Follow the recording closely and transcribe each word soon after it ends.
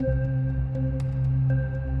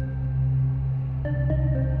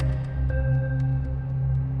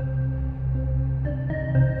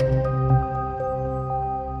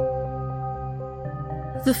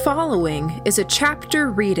The following is a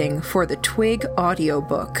chapter reading for the Twig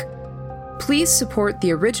audiobook. Please support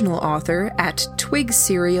the original author at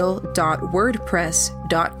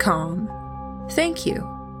twigserial.wordpress.com. Thank you.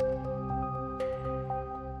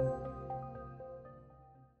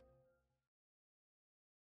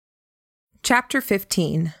 Chapter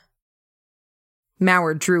 15.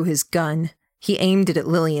 Mauer drew his gun. He aimed it at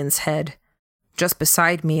Lillian's head. Just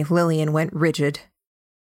beside me, Lillian went rigid.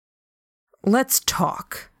 "Let's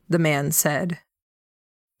talk," the man said.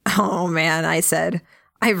 "Oh man," I said.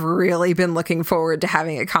 "I've really been looking forward to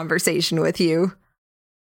having a conversation with you."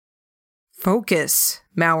 "Focus,"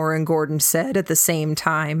 Mauer and Gordon said at the same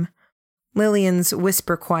time. Lillian's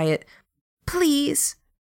whisper-quiet, "Please,"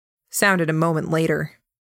 sounded a moment later.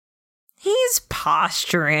 "He's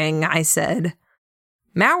posturing," I said.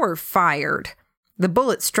 Mauer fired. The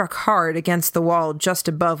bullet struck hard against the wall just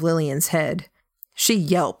above Lillian's head. She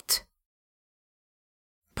yelped.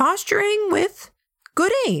 "Posturing with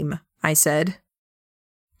good aim," I said.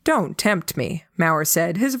 "Don't tempt me," Mauer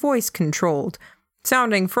said, his voice controlled,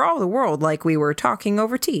 sounding for all the world like we were talking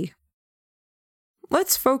over tea.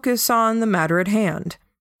 "Let's focus on the matter at hand.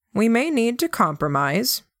 We may need to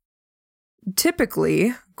compromise."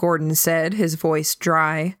 "Typically," Gordon said, his voice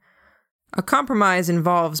dry, "a compromise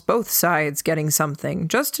involves both sides getting something,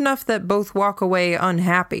 just enough that both walk away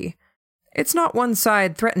unhappy. It's not one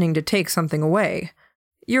side threatening to take something away.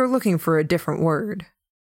 You're looking for a different word."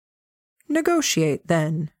 "Negotiate,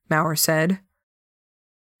 then," Mauer said.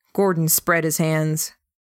 Gordon spread his hands.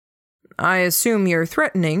 "I assume you're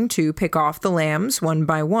threatening to pick off the lambs one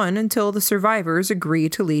by one until the survivors agree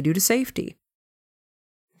to lead you to safety."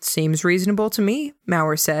 "Seems reasonable to me,"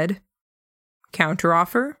 Mauer said.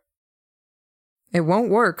 "Counteroffer?" "It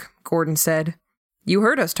won't work," Gordon said. "You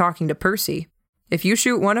heard us talking to Percy. If you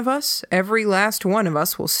shoot one of us, every last one of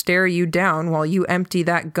us will stare you down while you empty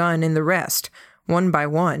that gun in the rest, one by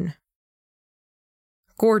one."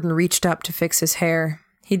 Gordon reached up to fix his hair.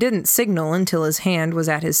 He didn't signal until his hand was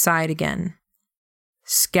at his side again.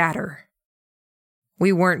 "Scatter."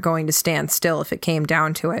 We weren't going to stand still if it came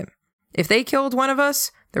down to it. If they killed one of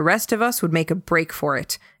us, the rest of us would make a break for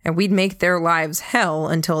it, and we'd make their lives hell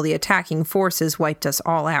until the attacking forces wiped us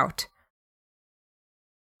all out.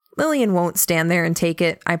 "Lillian won't stand there and take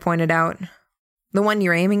it," I pointed out. "The one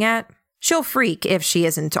you're aiming at? She'll freak if she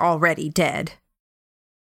isn't already dead."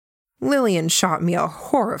 Lillian shot me a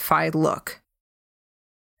horrified look.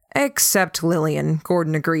 "Except Lillian,"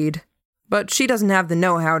 Gordon agreed. "But she doesn't have the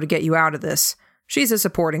know-how to get you out of this. She's a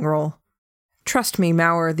supporting role. Trust me,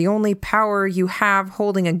 Mauer, the only power you have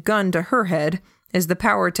holding a gun to her head is the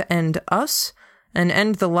power to end us and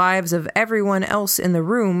end the lives of everyone else in the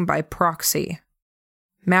room by proxy."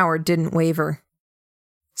 Mauer didn't waver.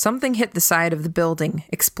 Something hit the side of the building,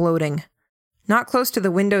 exploding. Not close to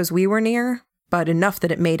the windows we were near, but enough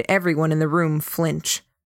that it made everyone in the room flinch.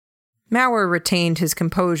 Mauer retained his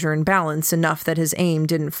composure and balance enough that his aim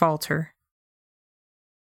didn't falter.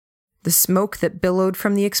 The smoke that billowed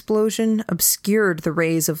from the explosion obscured the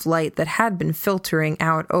rays of light that had been filtering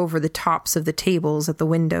out over the tops of the tables at the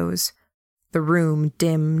windows. The room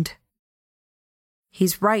dimmed.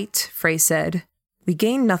 "He's right," Frey said. "We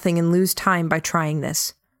gain nothing and lose time by trying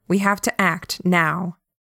this. We have to act now."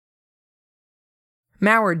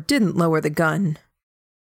 Mauer didn't lower the gun.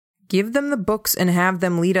 "Give them the books and have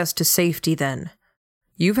them lead us to safety then.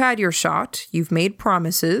 You've had your shot, you've made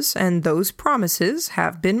promises, and those promises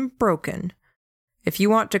have been broken. If you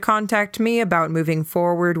want to contact me about moving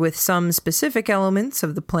forward with some specific elements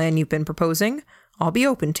of the plan you've been proposing, I'll be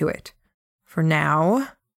open to it. For now..."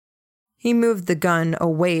 He moved the gun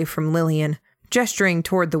away from Lillian, gesturing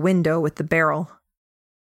toward the window with the barrel.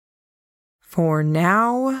 "For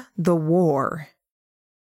now, the war."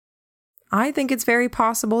 "I think it's very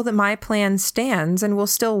possible that my plan stands and will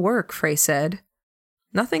still work," Frey said.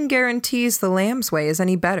 "Nothing guarantees the Lamb's way is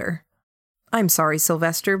any better. I'm sorry,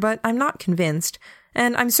 Sylvester, but I'm not convinced,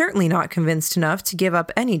 and I'm certainly not convinced enough to give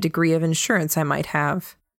up any degree of insurance I might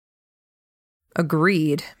have."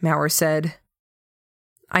 "Agreed," Mauer said.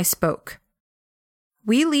 I spoke.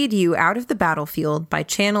 "We lead you out of the battlefield by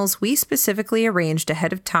channels we specifically arranged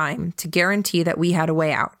ahead of time to guarantee that we had a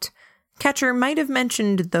way out. Ketcher might have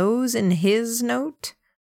mentioned those in his note."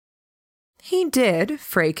 "He did,"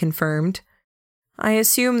 Frey confirmed. "I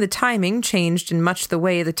assume the timing changed in much the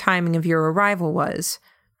way the timing of your arrival was.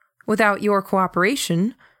 Without your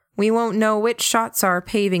cooperation, we won't know which shots are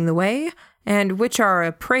paving the way and which are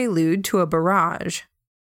a prelude to a barrage."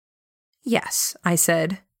 "Yes," I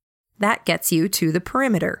said. "That gets you to the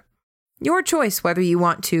perimeter. Your choice whether you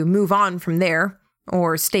want to move on from there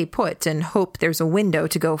or stay put and hope there's a window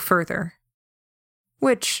to go further."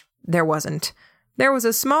 Which there wasn't. There was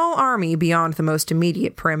a small army beyond the most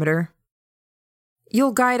immediate perimeter.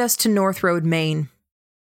 You'll guide us to North Road, Maine.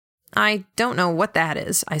 I don't know what that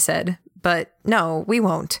is, I said, but no, we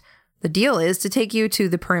won't. The deal is to take you to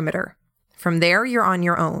the perimeter. From there, you're on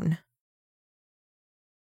your own.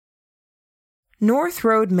 North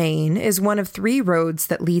Road, Maine is one of 3 roads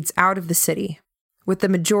that leads out of the city. With the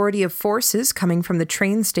majority of forces coming from the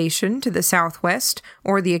train station to the southwest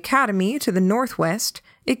or the academy to the northwest,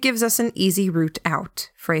 it gives us an easy route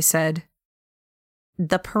out, Frey said.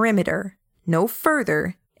 The perimeter, no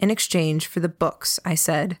further, in exchange for the books, I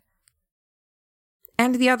said.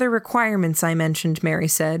 And the other requirements I mentioned, Mary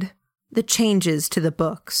said. The changes to the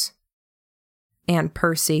books. And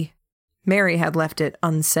Percy. Mary had left it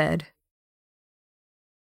unsaid.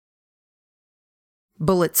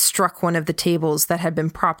 Bullets struck one of the tables that had been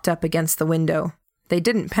propped up against the window. They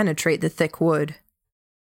didn't penetrate the thick wood.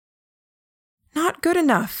 Not good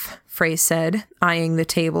enough, Frey said, eyeing the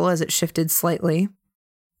table as it shifted slightly.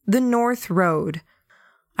 The North Road.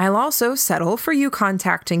 I'll also settle for you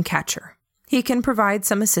contacting Catcher. He can provide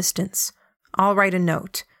some assistance. I'll write a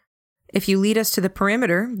note. If you lead us to the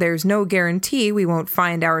perimeter, there's no guarantee we won't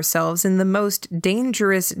find ourselves in the most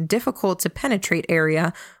dangerous, difficult-to-penetrate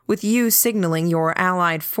area with you signaling your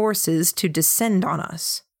allied forces to descend on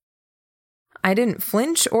us. I didn't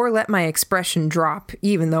flinch or let my expression drop,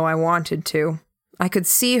 even though I wanted to. I could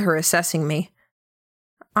see her assessing me.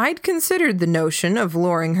 I'd considered the notion of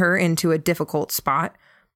luring her into a difficult spot,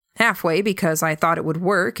 halfway because I thought it would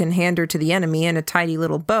work and hand her to the enemy in a tidy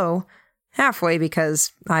little bow, halfway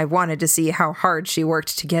because I wanted to see how hard she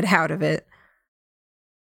worked to get out of it.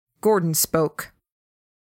 Gordon spoke.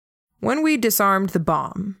 When we disarmed the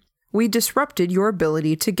bomb, we disrupted your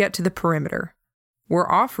ability to get to the perimeter. We're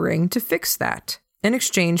offering to fix that in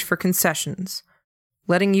exchange for concessions.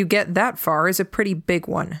 Letting you get that far is a pretty big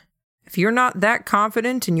one. If you're not that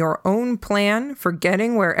confident in your own plan for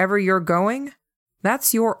getting wherever you're going,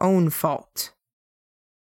 that's your own fault.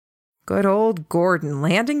 Good old Gordon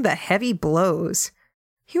landing the heavy blows.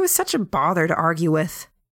 He was such a bother to argue with.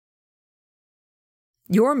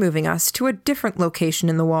 You're moving us to a different location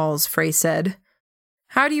in the walls, Frey said.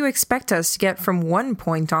 How do you expect us to get from one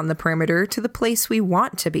point on the perimeter to the place we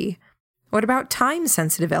want to be? What about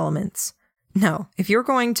time-sensitive elements? No, if you're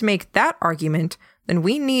going to make that argument, then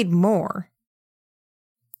we need more.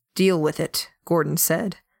 Deal with it, Gordon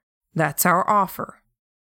said. That's our offer.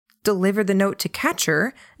 Deliver the note to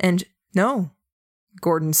Catcher, and no,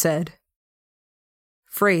 Gordon said.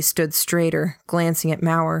 Frey stood straighter, glancing at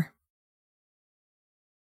Mauer.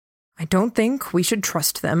 I don't think we should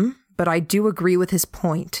trust them, but I do agree with his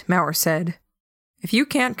point, Mauer said. If you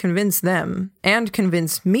can't convince them, and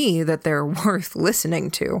convince me that they're worth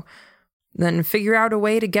listening to, then figure out a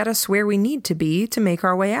way to get us where we need to be to make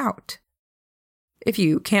our way out. If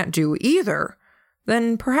you can't do either,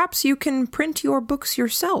 then perhaps you can print your books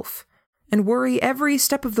yourself, and worry every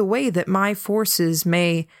step of the way that my forces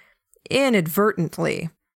may, inadvertently,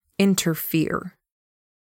 interfere.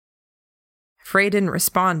 Frey didn't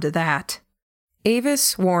respond to that.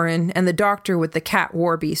 Avis, Warren, and the doctor with the cat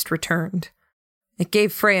warbeast returned. It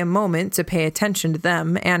gave Frey a moment to pay attention to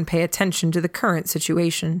them and pay attention to the current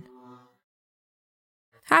situation.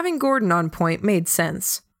 Having Gordon on point made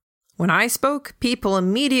sense. When I spoke, people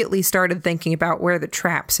immediately started thinking about where the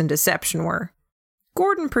traps and deception were.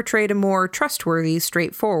 Gordon portrayed a more trustworthy,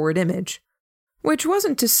 straightforward image. Which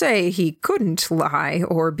wasn't to say he couldn't lie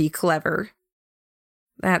or be clever.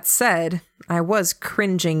 That said, I was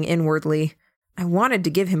cringing inwardly. I wanted to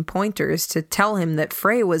give him pointers to tell him that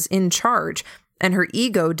Frey was in charge, and her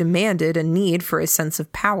ego demanded a need for a sense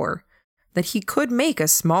of power, that he could make a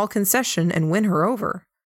small concession and win her over.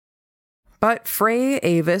 But Frey,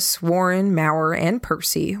 Avis, Warren, Mauer, and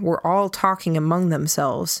Percy were all talking among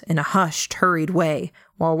themselves in a hushed, hurried way,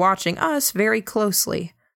 while watching us very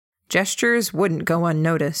closely. Gestures wouldn't go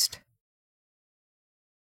unnoticed.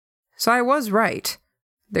 So I was right.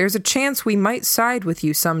 There's a chance we might side with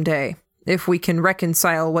you someday, if we can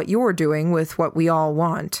reconcile what you're doing with what we all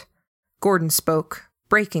want. Gordon spoke,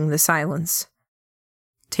 breaking the silence.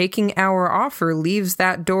 Taking our offer leaves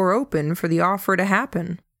that door open for the offer to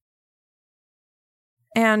happen.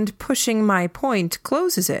 And pushing my point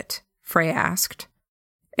closes it, Frey asked.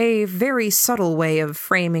 A very subtle way of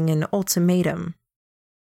framing an ultimatum.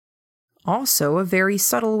 Also a very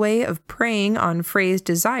subtle way of preying on Frey's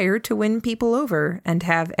desire to win people over and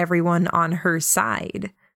have everyone on her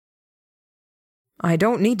side. I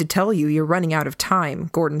don't need to tell you you're running out of time,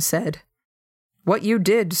 Gordon said. What you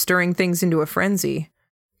did stirring things into a frenzy.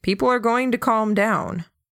 People are going to calm down.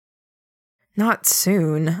 Not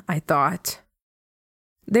soon, I thought.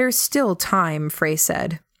 There's still time, Frey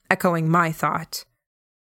said, echoing my thought.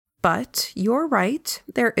 But you're right,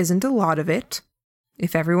 there isn't a lot of it.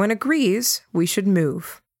 If everyone agrees, we should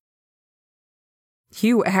move.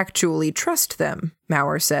 You actually trust them,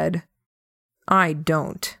 Mauer said. I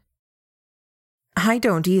don't. I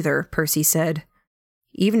don't either, Percy said.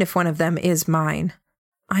 Even if one of them is mine.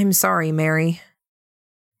 I'm sorry, Mary.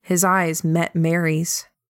 His eyes met Mary's.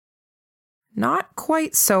 Not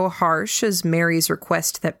quite so harsh as Mary's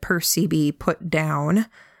request that Percy be put down,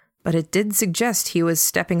 but it did suggest he was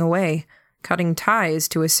stepping away, cutting ties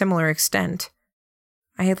to a similar extent.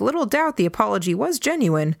 I had little doubt the apology was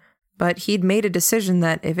genuine, but he'd made a decision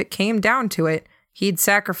that if it came down to it, he'd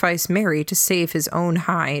sacrifice Mary to save his own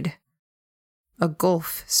hide. A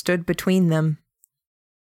gulf stood between them.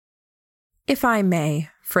 If I may,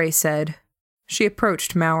 Frey said. She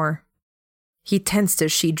approached Mauer. He tensed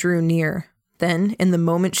as she drew near. Then, in the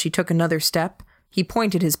moment she took another step, he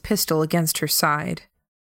pointed his pistol against her side.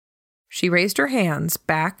 She raised her hands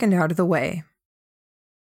back and out of the way.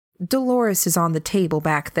 Dolores is on the table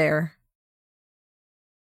back there.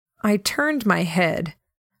 I turned my head.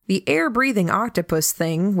 The air-breathing octopus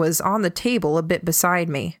thing was on the table a bit beside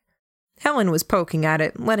me. Helen was poking at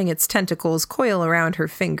it, letting its tentacles coil around her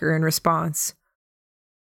finger in response.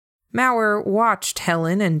 Mauer watched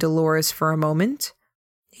Helen and Dolores for a moment.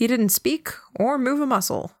 He didn't speak or move a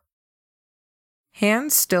muscle.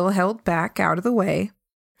 Hands still held back out of the way,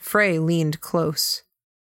 Frey leaned close.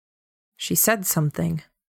 She said something.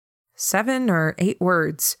 7 or 8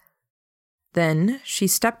 words. Then she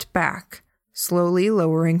stepped back, slowly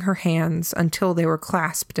lowering her hands until they were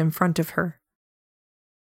clasped in front of her.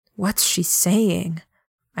 What's she saying?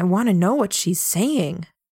 I want to know what she's saying.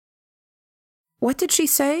 What did she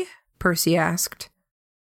say? Percy asked.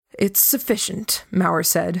 It's sufficient, Mauer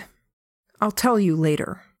said. I'll tell you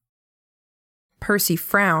later. Percy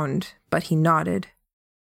frowned, but he nodded.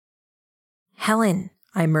 Helen,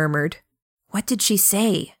 I murmured. What did she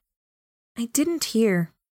say? I didn't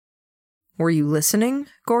hear. Were you listening?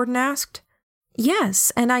 Gordon asked.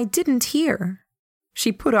 Yes, and I didn't hear.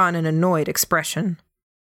 She put on an annoyed expression.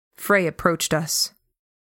 Frey approached us.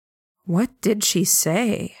 What did she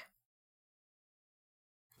say?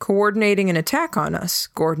 Coordinating an attack on us,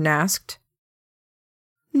 Gordon asked.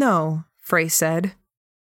 No, Frey said.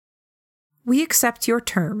 We accept your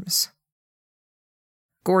terms.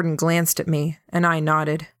 Gordon glanced at me, and I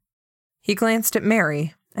nodded. He glanced at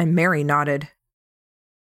Mary, and Mary nodded.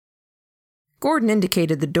 Gordon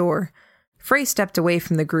indicated the door. Frey stepped away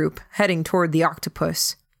from the group, heading toward the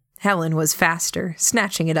octopus. Helen was faster,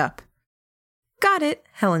 snatching it up. Got it,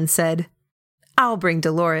 Helen said. I'll bring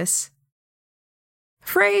Dolores.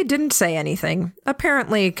 Frey didn't say anything,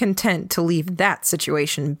 apparently content to leave that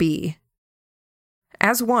situation be.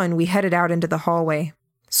 As one, we headed out into the hallway.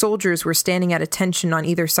 Soldiers were standing at attention on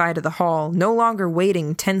either side of the hall, no longer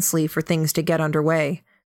waiting tensely for things to get underway.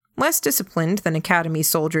 Less disciplined than academy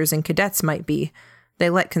soldiers and cadets might be, they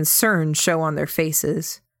let concern show on their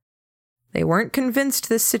faces. They weren't convinced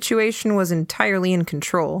this situation was entirely in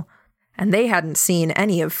control, and they hadn't seen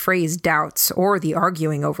any of Frey's doubts or the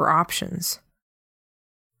arguing over options.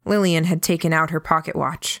 Lillian had taken out her pocket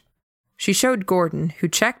watch. She showed Gordon, who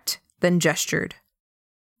checked, then gestured.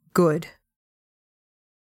 Good.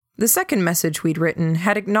 The second message we'd written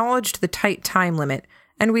had acknowledged the tight time limit,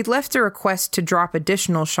 and we'd left a request to drop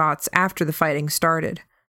additional shots after the fighting started.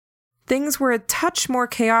 Things were a touch more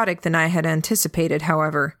chaotic than I had anticipated,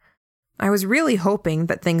 however. I was really hoping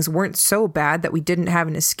that things weren't so bad that we didn't have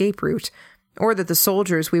an escape route, or that the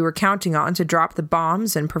soldiers we were counting on to drop the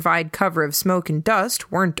bombs and provide cover of smoke and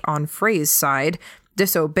dust weren't on Frey's side,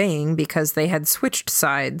 disobeying because they had switched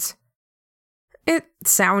sides. It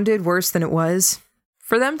sounded worse than it was.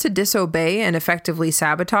 For them to disobey and effectively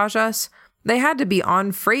sabotage us, they had to be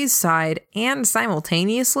on Frey's side and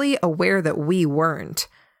simultaneously aware that we weren't.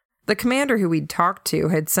 The commander who we'd talked to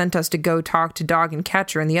had sent us to go talk to Dog and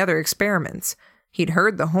Catcher and the other experiments. He'd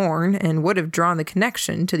heard the horn and would have drawn the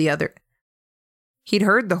connection to the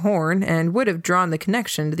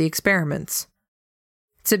experiments.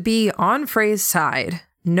 To be on Frey's side,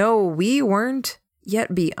 know we weren't,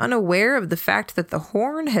 yet be unaware of the fact that the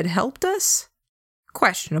horn had helped us?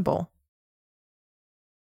 Questionable.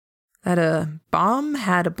 That a bomb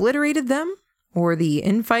had obliterated them, or the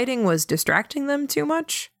infighting was distracting them too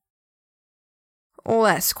much?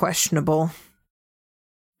 Less questionable.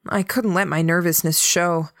 I couldn't let my nervousness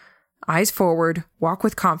show. Eyes forward, walk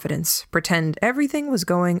with confidence, pretend everything was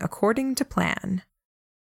going according to plan.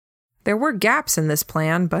 There were gaps in this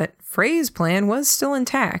plan, but Frey's plan was still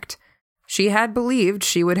intact. She had believed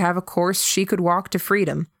she would have a course she could walk to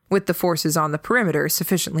freedom, with the forces on the perimeter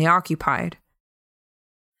sufficiently occupied.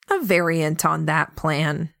 A variant on that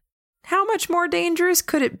plan. How much more dangerous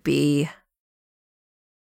could it be?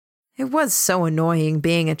 It was so annoying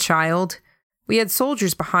being a child. We had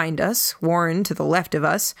soldiers behind us, Warren to the left of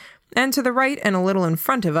us, and to the right and a little in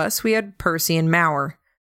front of us we had Percy and Mauer.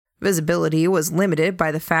 Visibility was limited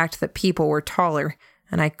by the fact that people were taller,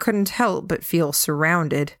 and I couldn't help but feel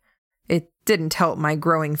surrounded. It didn't help my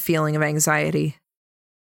growing feeling of anxiety.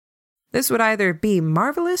 This would either be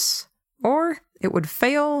marvelous, or it would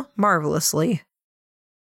fail marvelously.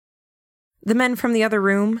 The men from the other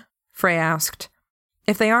room? Frey asked.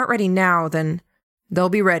 If they aren't ready now, then they'll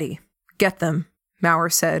be ready. Get them,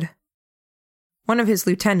 Mauer said. One of his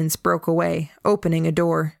lieutenants broke away, opening a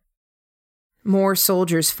door. More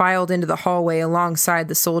soldiers filed into the hallway alongside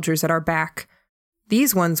the soldiers at our back.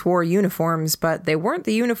 These ones wore uniforms, but they weren't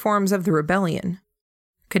the uniforms of the rebellion.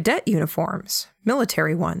 Cadet uniforms,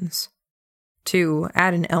 military ones. To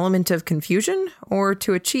add an element of confusion, or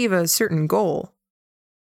to achieve a certain goal?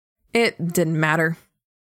 It didn't matter.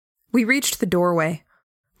 We reached the doorway.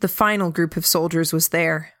 The final group of soldiers was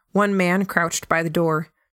there, one man crouched by the door.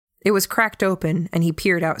 It was cracked open, and he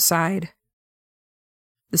peered outside.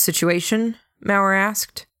 The situation? Mauer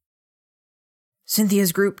asked.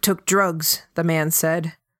 Cynthia's group took drugs, the man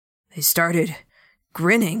said. They started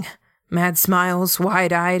grinning, mad smiles,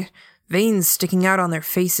 wide-eyed, veins sticking out on their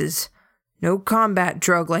faces. No combat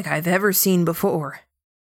drug like I've ever seen before.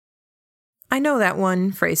 I know that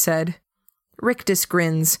one, Frey said. Rictus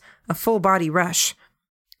grins, a full-body rush.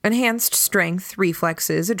 Enhanced strength,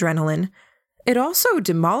 reflexes, adrenaline. It also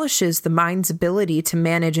demolishes the mind's ability to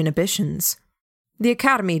manage inhibitions. The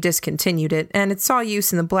Academy discontinued it, and it saw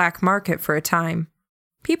use in the black market for a time.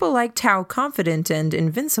 People liked how confident and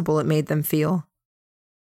invincible it made them feel.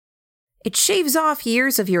 It shaves off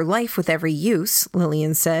years of your life with every use,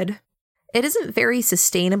 Lillian said. It isn't very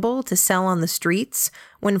sustainable to sell on the streets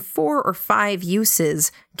when 4 or 5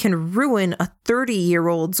 uses can ruin a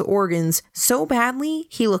 30-year-old's organs so badly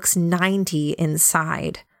he looks 90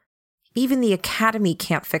 inside. Even the Academy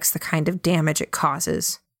can't fix the kind of damage it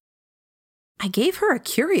causes. I gave her a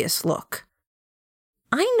curious look.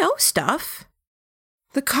 I know stuff.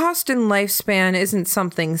 The cost and lifespan isn't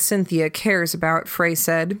something Cynthia cares about, Frey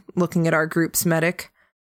said, looking at our group's medic.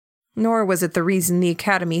 Nor was it the reason the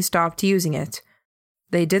Academy stopped using it.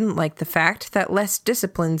 They didn't like the fact that less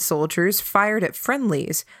disciplined soldiers fired at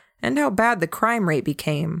friendlies, and how bad the crime rate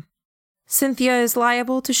became. Cynthia is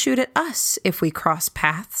liable to shoot at us if we cross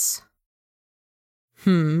paths.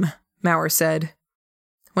 Mauer said.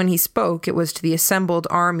 When he spoke, it was to the assembled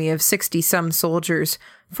army of 60-some soldiers,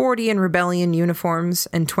 40 in rebellion uniforms,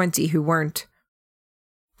 and 20 who weren't.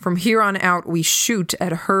 From here on out, we shoot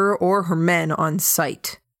at her or her men on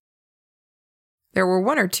sight. There were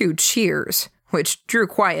 1 or 2 cheers, which drew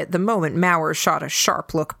quiet the moment Mauer shot a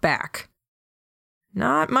sharp look back.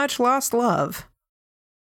 Not much lost love.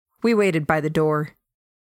 We waited by the door.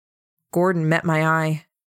 Gordon met my eye.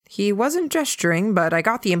 He wasn't gesturing, but I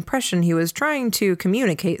got the impression he was trying to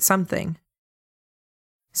communicate something.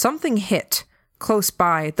 Something hit, close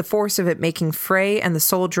by, the force of it making Frey and the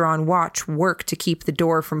soldier on watch work to keep the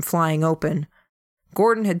door from flying open.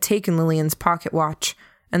 Gordon had taken Lillian's pocket watch,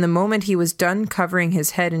 and the moment he was done covering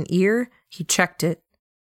his head and ear, he checked it.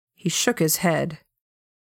 He shook his head.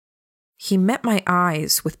 He met my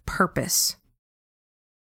eyes with purpose.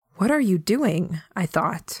 What are you doing? I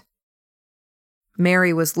thought.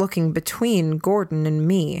 Mary was looking between Gordon and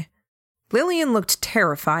me. Lillian looked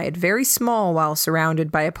terrified, very small while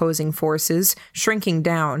surrounded by opposing forces, shrinking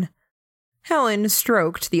down. Helen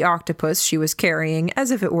stroked the octopus she was carrying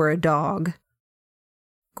as if it were a dog.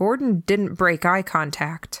 Gordon didn't break eye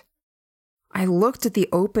contact. I looked at the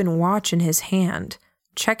open watch in his hand,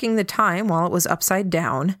 checking the time while it was upside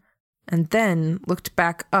down, and then looked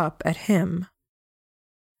back up at him.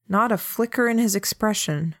 Not a flicker in his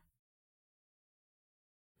expression.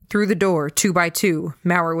 Through the door, 2 by 2,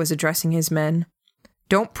 Mauer was addressing his men.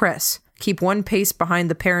 Don't press. Keep 1 pace behind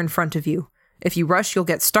the pair in front of you. If you rush, you'll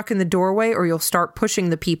get stuck in the doorway or you'll start pushing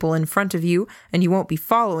the people in front of you, and you won't be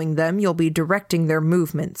following them, you'll be directing their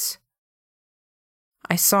movements.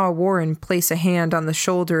 I saw Warren place a hand on the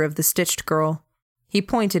shoulder of the stitched girl. He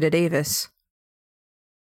pointed at Avis.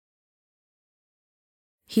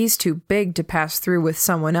 He's too big to pass through with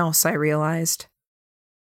someone else, I realized.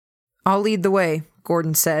 I'll lead the way,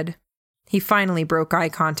 Gordon said. He finally broke eye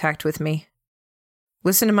contact with me.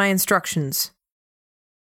 Listen to my instructions.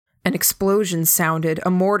 An explosion sounded,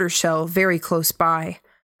 a mortar shell very close by.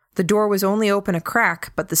 The door was only open a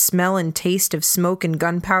crack, but the smell and taste of smoke and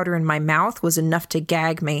gunpowder in my mouth was enough to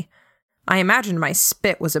gag me. I imagined my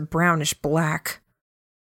spit was a brownish black.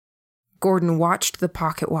 Gordon watched the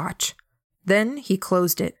pocket watch. Then he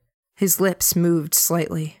closed it. His lips moved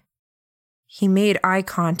slightly. He made eye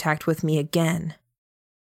contact with me again.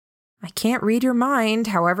 I can't read your mind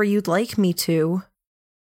however you'd like me to.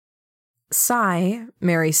 Sigh,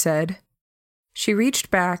 Mary said. She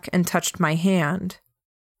reached back and touched my hand.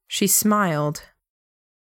 She smiled.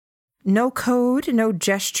 No code, no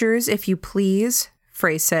gestures, if you please,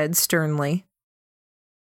 Frey said sternly.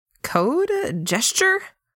 Code? Gesture?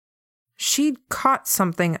 She'd caught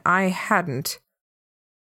something I hadn't.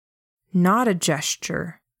 Not a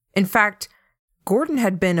gesture. In fact, Gordon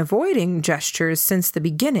had been avoiding gestures since the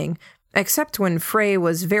beginning, except when Frey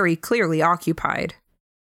was very clearly occupied.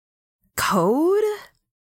 Code?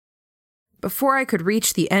 Before I could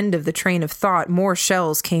reach the end of the train of thought, more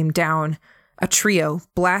shells came down. A trio,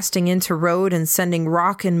 blasting into road and sending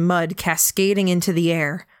rock and mud cascading into the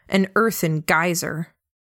air, an earthen geyser.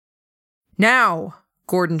 Now!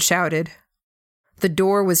 Gordon shouted. The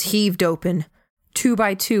door was heaved open. 2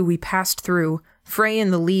 by 2 we passed through, Frey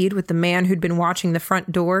in the lead with the man who'd been watching the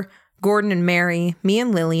front door, Gordon and Mary, me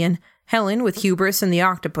and Lillian, Helen with Hubris and the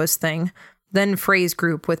octopus thing, then Frey's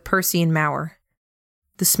group with Percy and Mauer.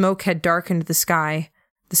 The smoke had darkened the sky.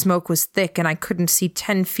 The smoke was thick and I couldn't see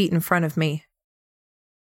 10 feet in front of me.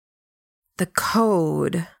 The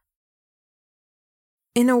code.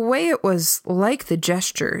 In a way, it was like the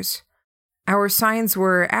gestures. Our signs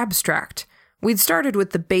were abstract. We'd started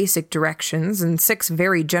with the basic directions and 6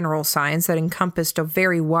 very general signs that encompassed a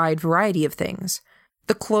very wide variety of things.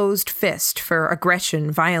 The closed fist for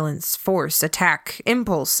aggression, violence, force, attack,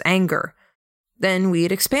 impulse, anger. Then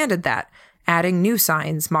we'd expanded that, adding new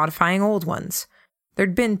signs, modifying old ones.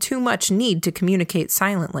 There'd been too much need to communicate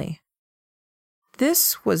silently.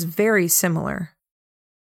 This was very similar.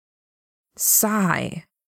 Sigh.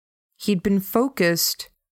 He'd been focused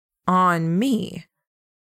on me.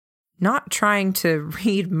 Not trying to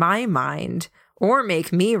read my mind or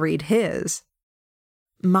make me read his.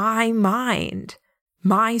 My mind.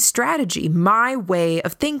 My strategy. My way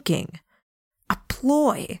of thinking. A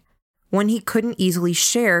ploy. One he couldn't easily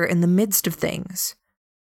share in the midst of things.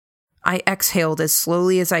 I exhaled as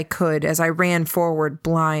slowly as I could as I ran forward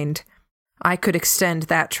blind. I could extend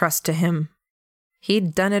that trust to him.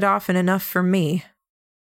 He'd done it often enough for me.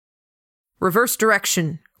 Reverse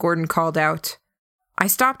direction, Gordon called out. I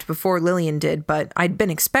stopped before Lillian did, but I'd been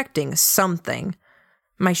expecting something.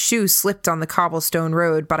 My shoe slipped on the cobblestone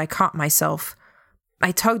road, but I caught myself.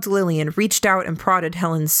 I tugged Lillian, reached out and prodded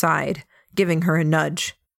Helen's side, giving her a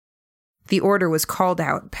nudge. The order was called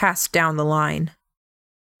out, passed down the line.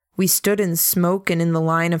 We stood in smoke and in the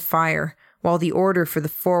line of fire, while the order for the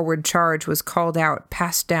forward charge was called out,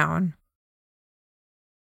 passed down.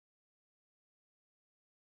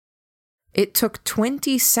 It took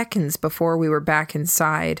 20 seconds before we were back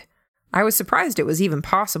inside. I was surprised it was even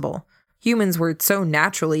possible. Humans were so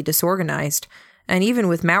naturally disorganized, and even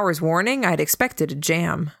with Mauer's warning, I'd expected a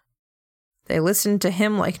jam. They listened to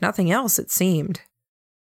him like nothing else, it seemed.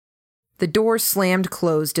 The door slammed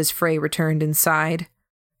closed as Frey returned inside.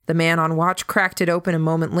 The man on watch cracked it open a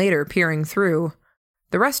moment later, peering through.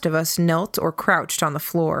 The rest of us knelt or crouched on the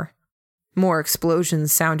floor. More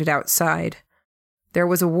explosions sounded outside. There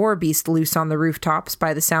was a war beast loose on the rooftops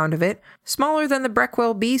by the sound of it, smaller than the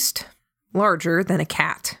Breckwell beast, larger than a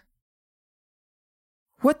cat.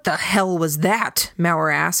 What the hell was that?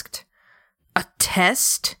 Mauer asked. A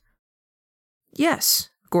test? Yes,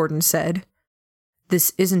 Gordon said.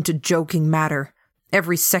 This isn't a joking matter.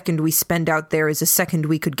 Every second we spend out there is a second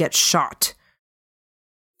we could get shot.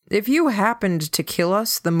 If you happened to kill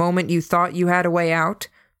us the moment you thought you had a way out,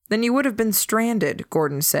 then you would have been stranded,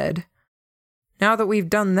 Gordon said. Now that we've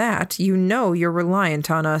done that, you know you're reliant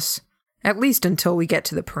on us, at least until we get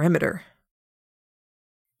to the perimeter.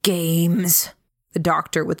 Games, the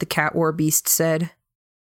doctor with the cat war beast said.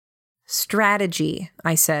 Strategy,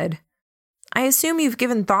 I said. I assume you've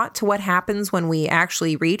given thought to what happens when we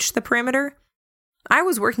actually reach the perimeter? I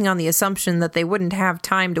was working on the assumption that they wouldn't have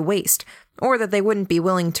time to waste, or that they wouldn't be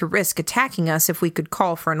willing to risk attacking us if we could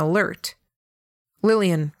call for an alert.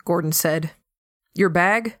 Lillian, Gordon said. Your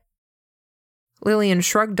bag? Lillian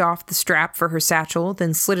shrugged off the strap for her satchel,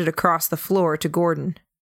 then slid it across the floor to Gordon.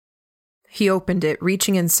 He opened it,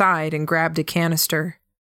 reaching inside, and grabbed a canister.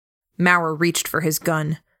 Mauer reached for his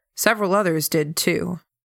gun. Several others did, too.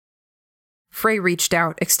 Frey reached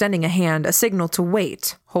out, extending a hand, a signal to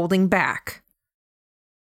wait, holding back.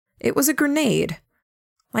 It was a grenade,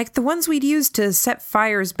 like the ones we'd used to set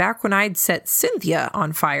fires back when I'd set Cynthia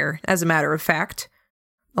on fire, as a matter of fact.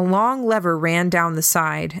 A long lever ran down the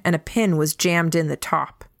side, and a pin was jammed in the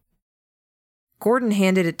top. Gordon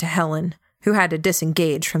handed it to Helen, who had to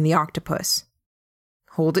disengage from the octopus.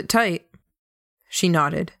 "Hold it tight." She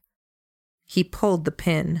nodded. He pulled the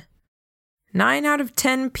pin. 9 out of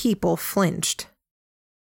 10 people flinched.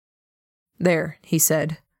 "There," he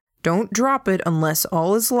said. "Don't drop it unless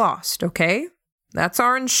all is lost, okay? That's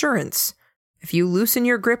our insurance. If you loosen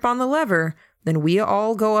your grip on the lever, then we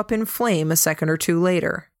all go up in flame a second or two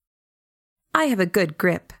later." "I have a good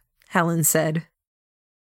grip," Helen said.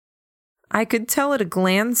 I could tell at a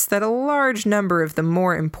glance that a large number of the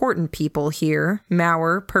more important people here,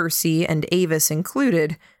 Mauer, Percy, and Avis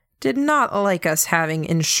included, did not like us having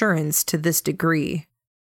insurance to this degree.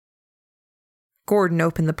 Gordon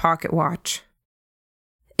opened the pocket watch.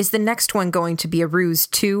 "Is the next one going to be a ruse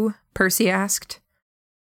too?" Percy asked.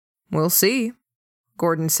 "We'll see,"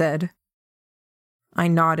 Gordon said. I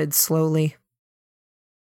nodded slowly.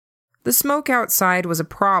 The smoke outside was a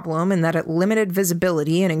problem in that it limited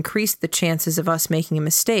visibility and increased the chances of us making a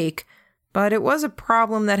mistake, but it was a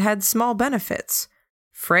problem that had small benefits.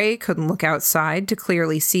 Frey couldn't look outside to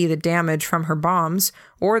clearly see the damage from her bombs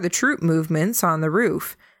or the troop movements on the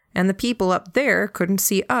roof, and the people up there couldn't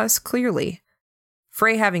see us clearly.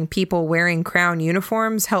 Frey having people wearing Crown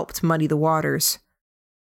uniforms helped muddy the waters.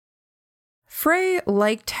 Frey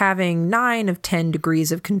liked having 9 of 10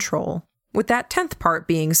 degrees of control, with that 10th part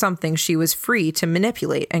being something she was free to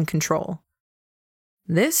manipulate and control.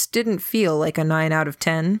 This didn't feel like a 9 out of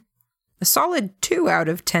 10. A solid 2 out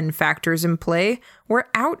of 10 factors in play were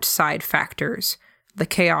outside factors. The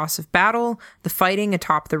chaos of battle, the fighting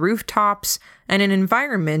atop the rooftops, and an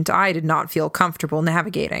environment I did not feel comfortable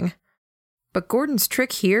navigating. But Gordon's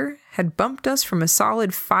trick here had bumped us from a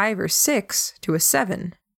solid 5 or 6 to a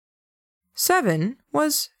 7. 7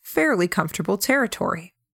 was fairly comfortable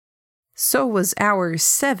territory. So was our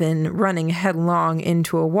 7 running headlong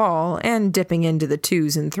into a wall and dipping into the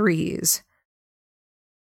 2s and 3s.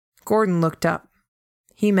 Gordon looked up.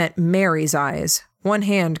 He met Mary's eyes, one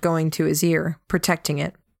hand going to his ear, protecting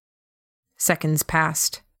it. Seconds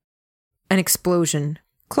passed. An explosion,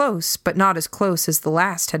 close but not as close as the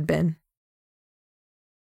last had been.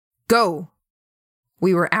 "Go!"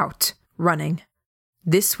 We were out, running.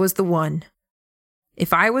 This was the one.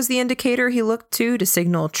 If I was the indicator he looked to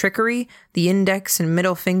signal trickery, the index and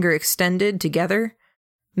middle finger extended together,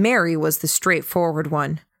 Mary was the straightforward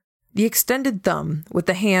one. The extended thumb, with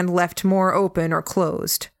the hand left more open or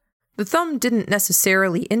closed. The thumb didn't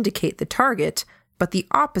necessarily indicate the target, but the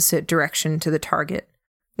opposite direction to the target.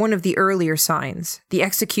 One of the earlier signs, the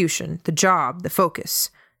execution, the job, the focus.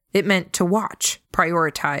 It meant to watch,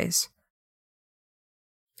 prioritize.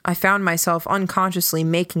 I found myself unconsciously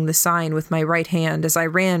making the sign with my right hand as I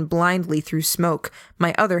ran blindly through smoke,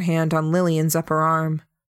 my other hand on Lillian's upper arm.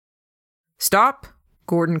 "Stop!"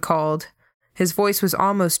 Gordon called. His voice was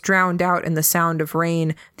almost drowned out in the sound of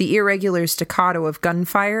rain, the irregular staccato of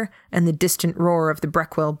gunfire, and the distant roar of the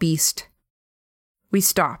Breckwell beast. We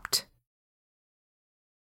stopped.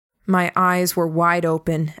 My eyes were wide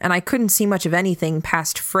open, and I couldn't see much of anything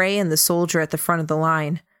past Frey and the soldier at the front of the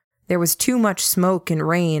line. There was too much smoke and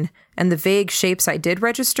rain, and the vague shapes I did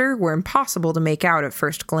register were impossible to make out at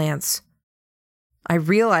first glance. I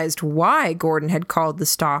realized why Gordon had called the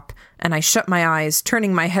stop, and I shut my eyes,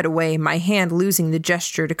 turning my head away, my hand losing the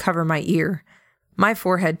gesture to cover my ear. My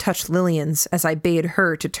forehead touched Lillian's as I bade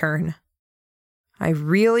her to turn. I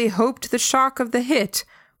really hoped the shock of the hit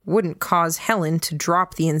wouldn't cause Helen to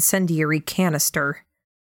drop the incendiary canister.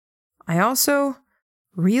 I also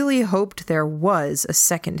really hoped there was a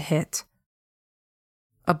second hit.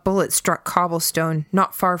 A bullet struck cobblestone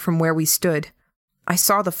not far from where we stood. I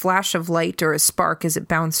saw the flash of light or a spark as it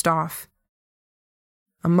bounced off.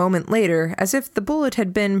 A moment later, as if the bullet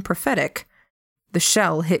had been prophetic, the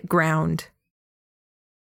shell hit ground.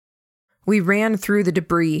 We ran through the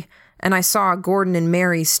debris, and I saw Gordon and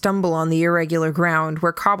Mary stumble on the irregular ground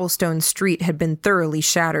where Cobblestone Street had been thoroughly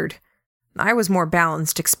shattered. I was more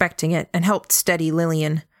balanced, expecting it, and helped steady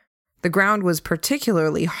Lillian. The ground was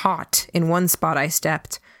particularly hot in one spot I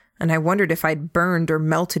stepped, and I wondered if I'd burned or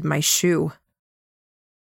melted my shoe.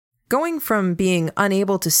 Going from being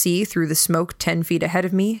unable to see through the smoke 10 feet ahead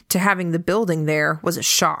of me to having the building there was a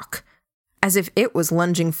shock, as if it was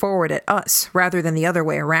lunging forward at us rather than the other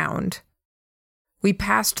way around. We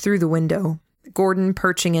passed through the window, Gordon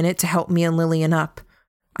perching in it to help me and Lillian up.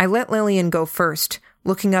 I let Lillian go first,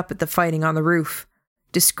 looking up at the fighting on the roof.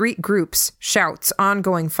 Discrete groups, shouts,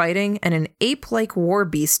 ongoing fighting, and an ape-like war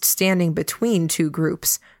beast standing between 2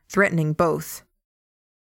 groups, threatening both.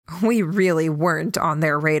 We really weren't on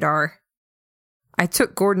their radar. I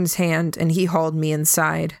took Gordon's hand, and he hauled me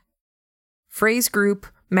inside. Frey's group,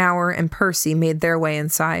 Mauer, and Percy made their way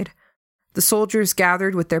inside. The soldiers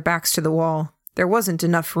gathered with their backs to the wall. There wasn't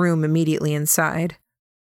enough room immediately inside.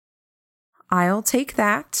 "I'll take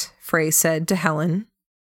that," Frey said to Helen.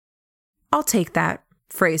 "I'll take that,"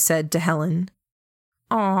 Frey said to Helen.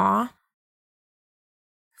 "Aw."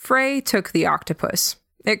 Frey took the octopus.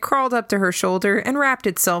 It crawled up to her shoulder and wrapped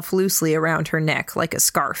itself loosely around her neck like a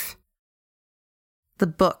scarf. "The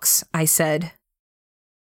books," I said.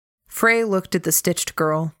 Frey looked at the stitched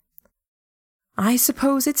girl. "I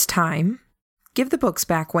suppose it's time. Give the books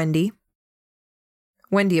back, Wendy."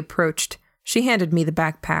 Wendy approached. She handed me the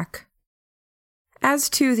backpack. "As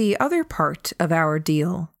to the other part of our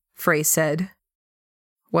deal," Frey said.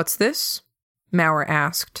 "What's this?" Mauer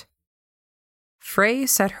asked. Frey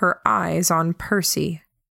set her eyes on Percy.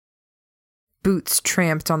 Boots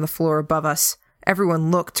tramped on the floor above us.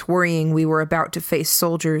 Everyone looked, worrying we were about to face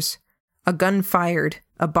soldiers. A gun fired.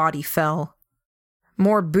 A body fell.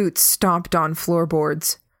 More boots stomped on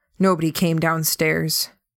floorboards. Nobody came downstairs.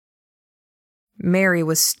 Mary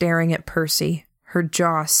was staring at Percy, her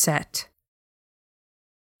jaw set.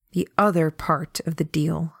 The other part of the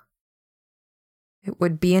deal. It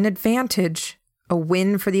would be an advantage, a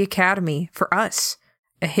win for the Academy, for us,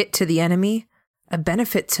 a hit to the enemy, a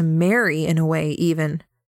benefit to Mary in a way even.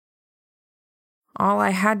 All I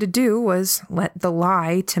had to do was let the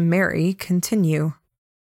lie to Mary continue.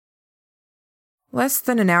 Less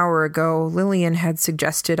than an hour ago, Lillian had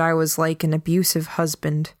suggested I was like an abusive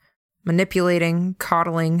husband, manipulating,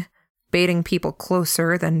 coddling, baiting people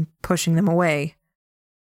closer, then pushing them away.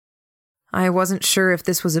 I wasn't sure if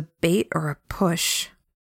this was a bait or a push.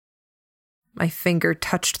 My finger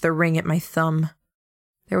touched the ring at my thumb.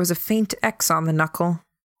 There was a faint X on the knuckle.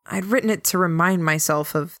 I'd written it to remind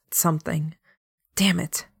myself of something. Damn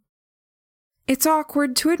it. "It's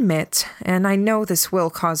awkward to admit, and I know this will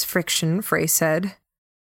cause friction," Frey said.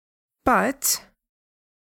 "But..."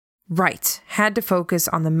 Right, had to focus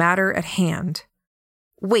on the matter at hand.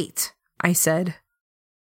 "Wait," I said.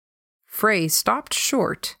 Frey stopped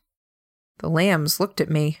short. The lambs looked at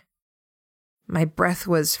me. My breath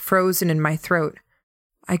was frozen in my throat.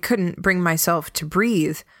 I couldn't bring myself to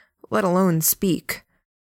breathe, let alone speak.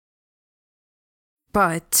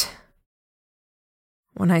 But...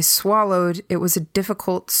 when I swallowed, it was a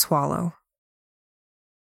difficult swallow.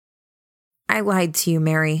 "I lied to you,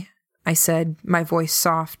 Mary," I said, my voice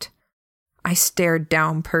soft. I stared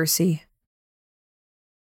down Percy.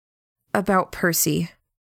 "About Percy.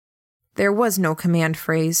 There was no command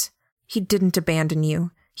phrase. He didn't abandon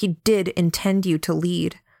you. He did intend you to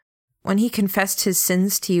lead. When he confessed his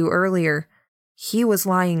sins to you earlier, he was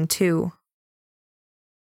lying too."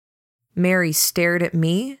 Mary stared at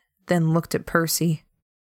me, then looked at Percy.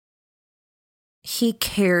 "He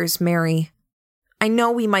cares, Mary. I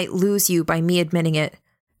know we might lose you by me admitting it,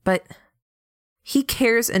 but he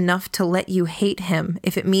cares enough to let you hate him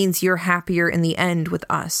if it means you're happier in the end with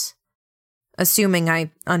us. Assuming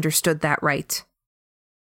I understood that right."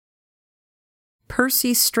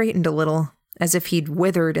 Percy straightened a little, as if he'd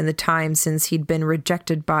withered in the time since he'd been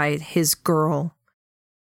rejected by his girl.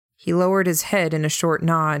 He lowered his head in a short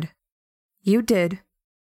nod. "You did."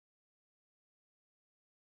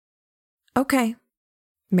 "Okay,"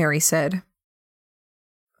 Mary said.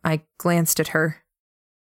 I glanced at her.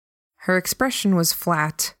 Her expression was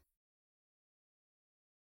flat.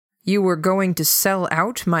 "You were going to sell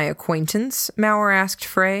out my acquaintance?" Mauer asked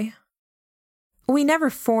Frey. "We never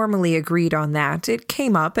formally agreed on that. It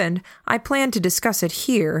came up, and I planned to discuss it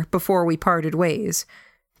here before we parted ways,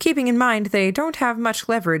 keeping in mind they don't have much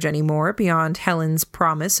leverage anymore beyond Helen's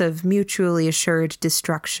promise of mutually assured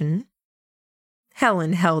destruction."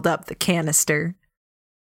 Helen held up the canister.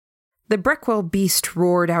 The Breckwell beast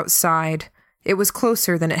roared outside. It was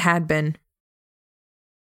closer than it had been.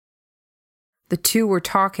 The two were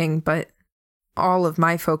talking, but all of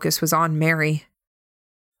my focus was on Mary.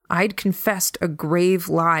 I'd confessed a grave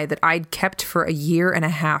lie that I'd kept for 1.5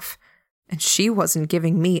 years, and she wasn't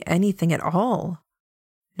giving me anything at all.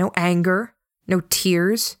 No anger, no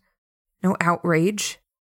tears, no outrage.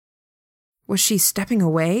 Was she stepping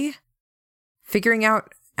away? Figuring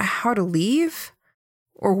out how to leave?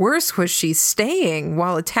 Or worse, was she staying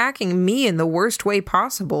while attacking me in the worst way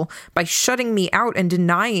possible by shutting me out and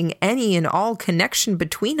denying any and all connection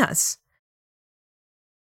between us?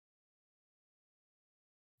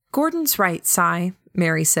 "Gordon's right, Cy,"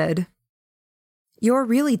 Mary said. "You're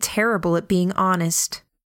really terrible at being honest."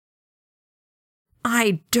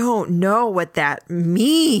 "I don't know what that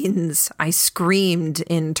means," I screamed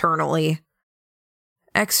internally.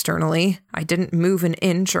 Externally, I didn't move an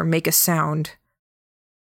inch or make a sound.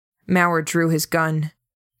 Mauer drew his gun.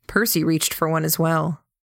 Percy reached for one as well.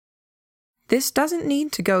 This doesn't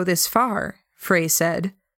need to go this far, Frey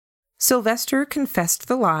said. Sylvester confessed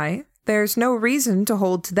the lie. There's no reason to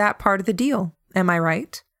hold to that part of the deal, am I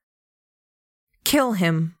right? Kill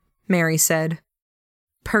him, Mary said.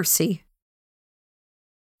 Percy.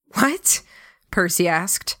 What? Percy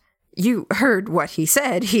asked. You heard what he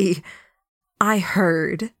said. I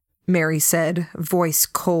heard, Mary said, voice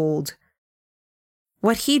cold.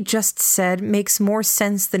 What he just said makes more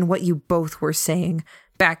sense than what you both were saying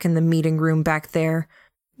back in the meeting room back there.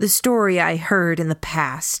 The story I heard in the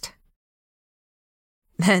past.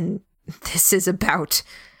 Then this is about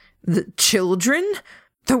the children?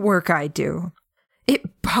 The work I do.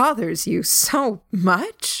 It bothers you so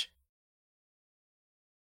much?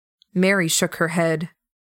 Mary shook her head.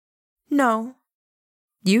 No.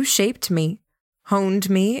 You shaped me,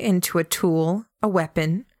 honed me into a tool, a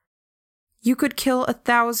weapon. You could kill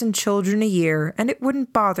 1,000 children a year, and it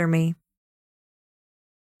wouldn't bother me.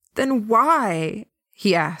 Then why?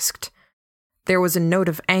 He asked. There was a note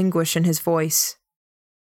of anguish in his voice.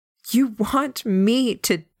 You want me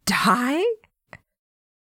to die?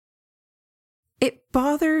 It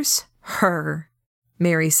bothers her,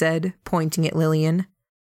 Mary said, pointing at Lillian.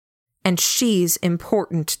 And she's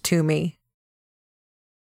important to me.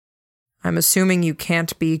 I'm assuming you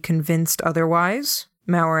can't be convinced otherwise?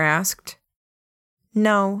 Mauer asked.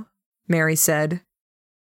 No, Mary said.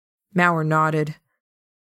 Mauer nodded.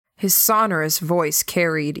 His sonorous voice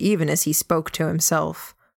carried even as he spoke to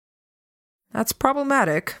himself. That's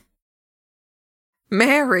problematic.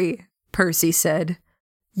 Mary, Percy said,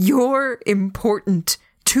 you're important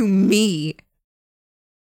to me.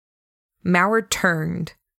 Mauer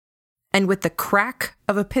turned, and with the crack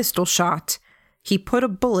of a pistol shot, he put a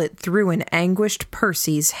bullet through an anguished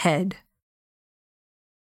Percy's head.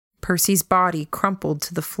 Percy's body crumpled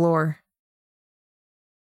to the floor.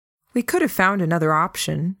 We could have found another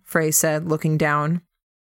option, Frey said, looking down.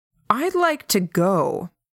 I'd like to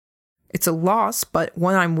go. It's a loss, but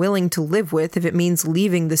one I'm willing to live with if it means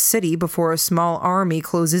leaving the city before a small army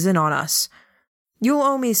closes in on us. You'll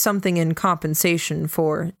owe me something in compensation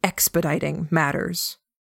for expediting matters.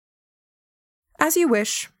 As you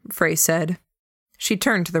wish, Frey said. She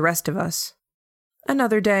turned to the rest of us.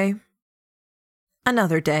 Another day.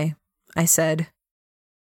 Another day, I said.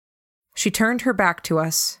 She turned her back to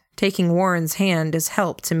us, taking Warren's hand as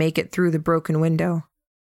help to make it through the broken window.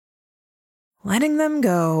 Letting them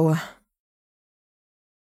go.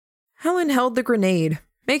 Helen held the grenade,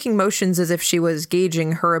 making motions as if she was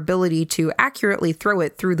gauging her ability to accurately throw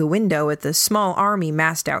it through the window at the small army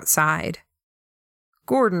massed outside.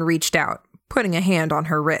 Gordon reached out, putting a hand on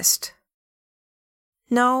her wrist.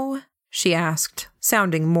 No, she asked,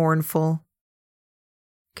 sounding mournful.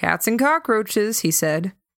 Cats and cockroaches, he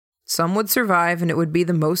said. Some would survive, and it would be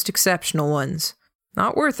the most exceptional ones.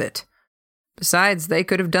 Not worth it. Besides, they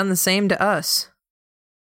could have done the same to us.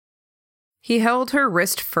 He held her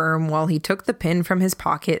wrist firm while he took the pin from his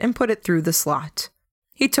pocket and put it through the slot.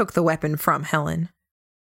 He took the weapon from Helen.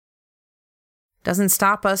 Doesn't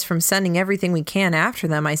stop us from sending everything we can after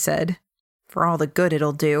them, I said. For all the good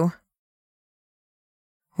it'll do.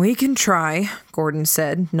 We can try, Gordon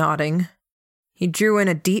said, nodding. He drew in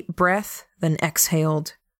a deep breath, then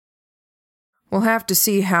exhaled. We'll have to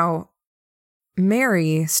see how...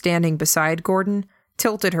 Mary, standing beside Gordon,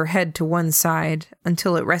 tilted her head to one side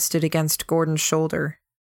until it rested against Gordon's shoulder.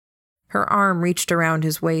 Her arm reached around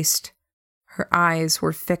his waist. Her eyes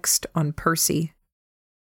were fixed on Percy.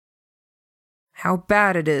 How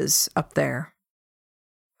bad it is up there.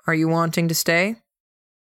 Are you wanting to stay?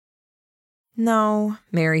 No,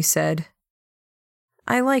 Mary said.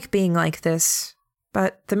 I like being like this,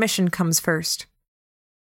 but the mission comes first.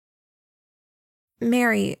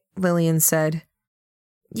 Mary, Lillian said,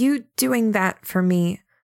 you doing that for me.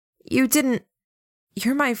 You didn't...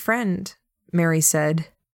 You're my friend, Mary said.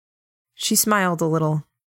 She smiled a little.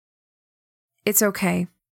 It's okay.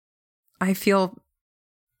 I feel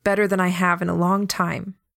better than I have in a long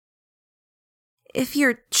time. If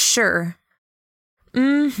you're sure.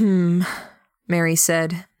 Mary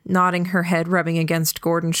said, nodding her head rubbing against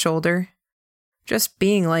Gordon's shoulder. Just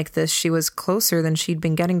being like this, she was closer than she'd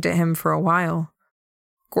been getting to him for a while.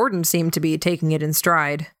 Gordon seemed to be taking it in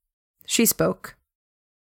stride. She spoke.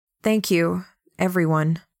 Thank you,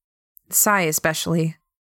 everyone. Sai especially.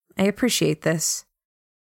 I appreciate this.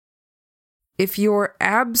 If you're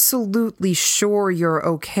absolutely sure you're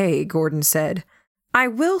okay, Gordon said. I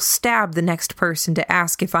will stab the next person to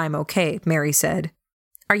ask if I'm okay, Mary said.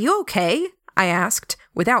 Are you okay? I asked,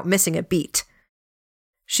 without missing a beat.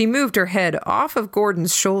 She moved her head off of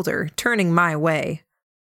Gordon's shoulder, turning my way.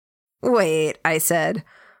 Wait, I said.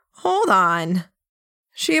 Hold on.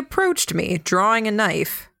 She approached me, drawing a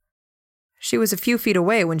knife. She was a few feet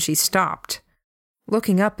away when she stopped,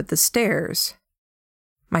 looking up at the stairs.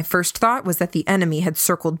 My first thought was that the enemy had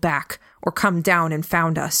circled back or come down and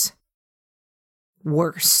found us.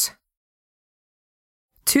 Worse.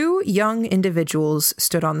 2 young individuals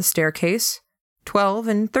stood on the staircase, 12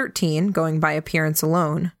 and 13 going by appearance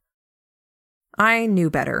alone. I knew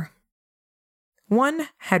better. One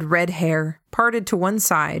had red hair, parted to one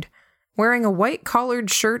side, wearing a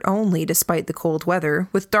white-collared shirt only despite the cold weather,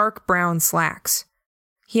 with dark brown slacks.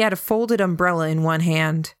 He had a folded umbrella in one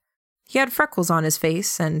hand. He had freckles on his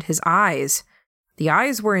face, and his eyes. The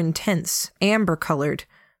eyes were intense, amber-colored,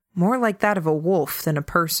 more like that of a wolf than a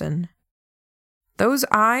person. Those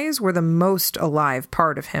eyes were the most alive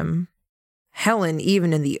part of him. Helen,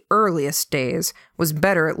 even in the earliest days, was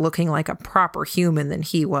better at looking like a proper human than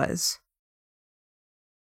he was.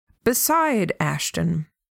 Beside Ashton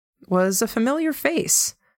was a familiar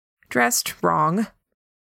face, dressed wrong.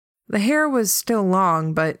 The hair was still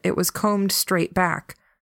long, but it was combed straight back.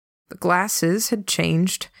 The glasses had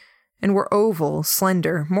changed and were oval,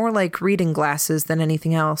 slender, more like reading glasses than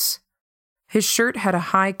anything else. His shirt had a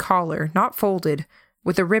high collar, not folded,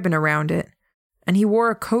 with a ribbon around it, and he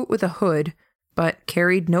wore a coat with a hood, but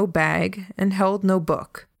carried no bag and held no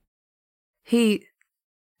book. He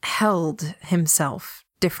held himself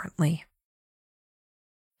differently.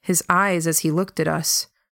 His eyes, as he looked at us,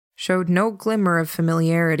 showed no glimmer of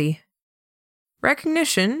familiarity.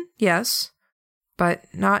 Recognition, yes, but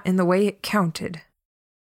not in the way it counted.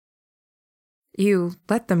 "You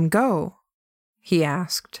let them go?" he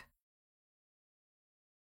asked.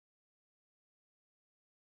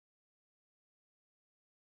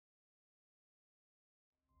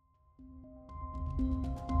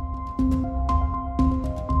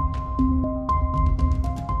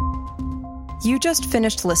 You just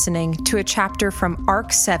finished listening to a chapter from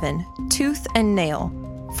Arc 7, Tooth and Nail,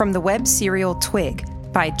 from the web serial Twig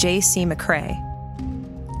by J.C. McCrae.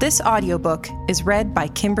 This audiobook is read by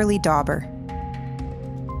Kimberly Dauber.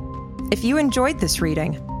 If you enjoyed this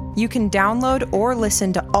reading, you can download or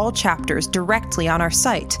listen to all chapters directly on our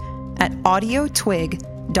site at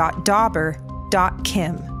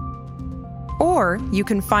audiotwig.dauber.kim. Or you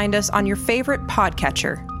can find us on your favorite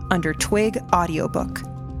podcatcher under Twig Audiobook.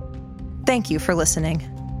 Thank you for listening.